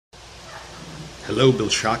Hello, Bill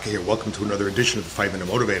Shaka here. Welcome to another edition of the 5-Minute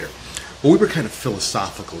Motivator. Well, we were kind of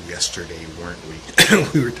philosophical yesterday, weren't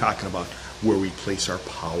we? We were talking about where we place our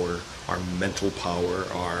power, our mental power,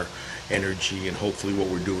 our energy, and hopefully what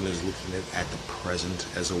we're doing is looking at the present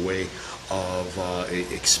as a way of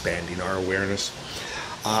expanding our awareness.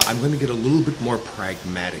 I'm going to get a little bit more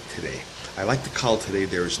pragmatic today. I like to call today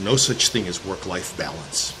there is no such thing as work-life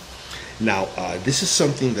balance. Now, this is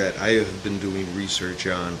something that I have been doing research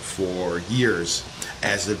on for years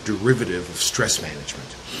as a derivative of stress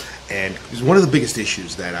management. And it's one of the biggest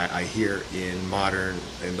issues that I hear in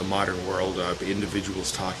the modern world of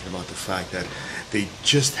individuals talking about the fact that they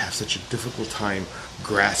just have such a difficult time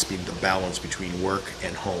grasping the balance between work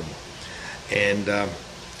and home. And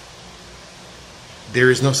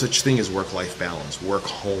there is no such thing as work-life balance,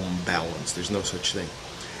 work-home balance. There's no such thing.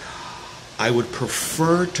 I would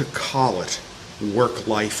prefer to call it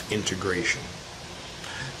work-life integration.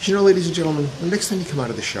 You know, ladies and gentlemen, the next time you come out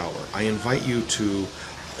of the shower, I invite you to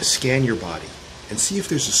scan your body and see if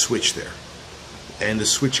there's a switch there. And the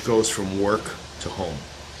switch goes from work to home.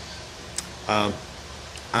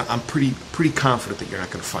 I'm pretty confident that you're not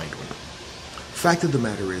going to find one. Fact of the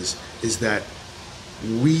matter is that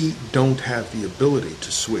we don't have the ability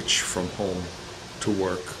to switch from home to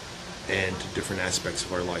work and to different aspects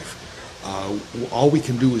of our life. All we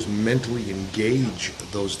can do is mentally engage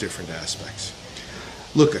those different aspects.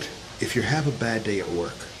 Look, if you have a bad day at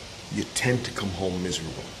work, you tend to come home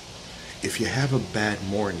miserable. If you have a bad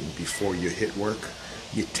morning before you hit work,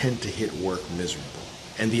 you tend to hit work miserable.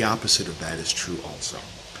 And the opposite of that is true also.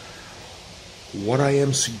 What I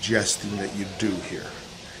am suggesting that you do here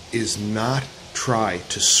is not try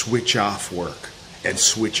to switch off work and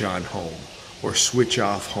switch on home, or switch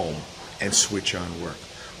off home and switch on work.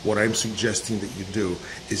 What I'm suggesting that you do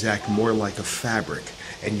is act more like a fabric,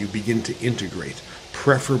 and you begin to integrate,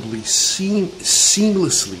 preferably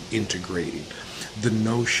seamlessly integrating the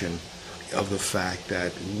notion of the fact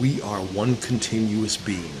that we are one continuous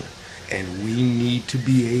being, and we need to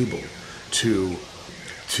be able to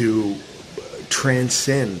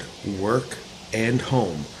transcend work and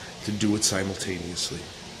home to do it simultaneously.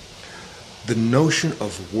 The notion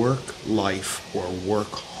of work-life or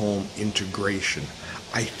work-home integration,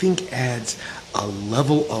 I think, adds a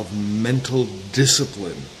level of mental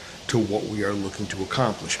discipline to what we are looking to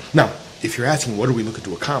accomplish. Now, if you're asking what are we looking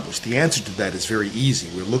to accomplish, the answer to that is very easy.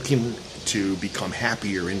 We're looking to become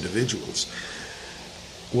happier individuals.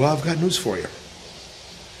 Well, I've got news for you.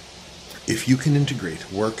 If you can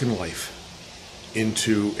integrate work and life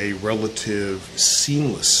into a relative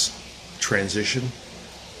seamless transition,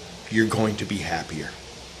 you're going to be happier.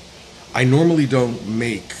 I normally don't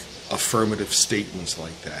make affirmative statements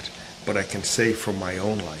like that, but I can say from my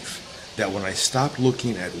own life that when I stopped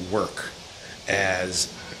looking at work as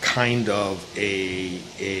kind of a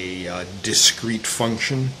discrete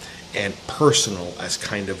function and personal as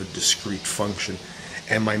kind of a discrete function,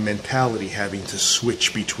 and my mentality having to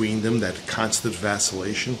switch between them, that constant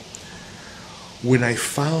vacillation, when I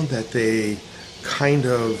found that they kind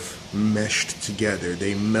of meshed together,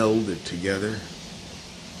 they melded together,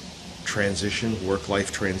 transition,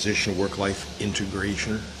 work-life transition, work-life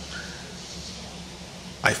integration,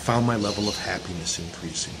 I found my level of happiness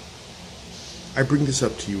increasing. I bring this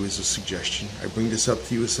up to you as a suggestion. I bring this up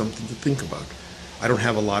to you as something to think about. I don't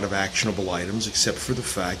have a lot of actionable items except for the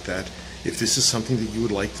fact that if this is something that you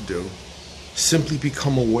would like to do, simply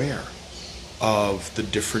become aware of the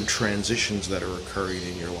different transitions that are occurring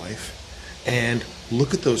in your life and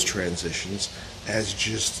look at those transitions as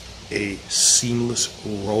just a seamless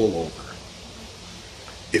rollover.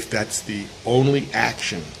 If that's the only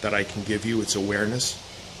action that I can give you, it's awareness,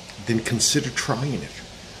 then consider trying it.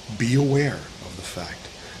 Be aware of the fact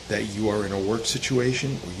that you are in a work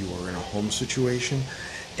situation or you are in a home situation,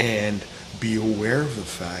 and be aware of the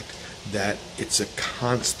fact that it's a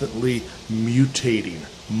constantly mutating,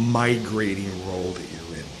 migrating role that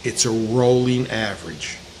you're in. It's a rolling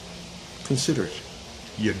average. Consider it.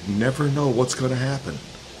 You never know what's going to happen.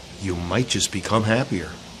 You might just become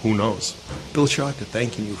happier. Who knows? Bill Shaka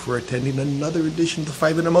thanking you for attending another edition of the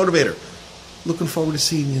 5-Minute Motivator. Looking forward to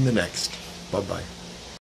seeing you in the next. Bye-bye.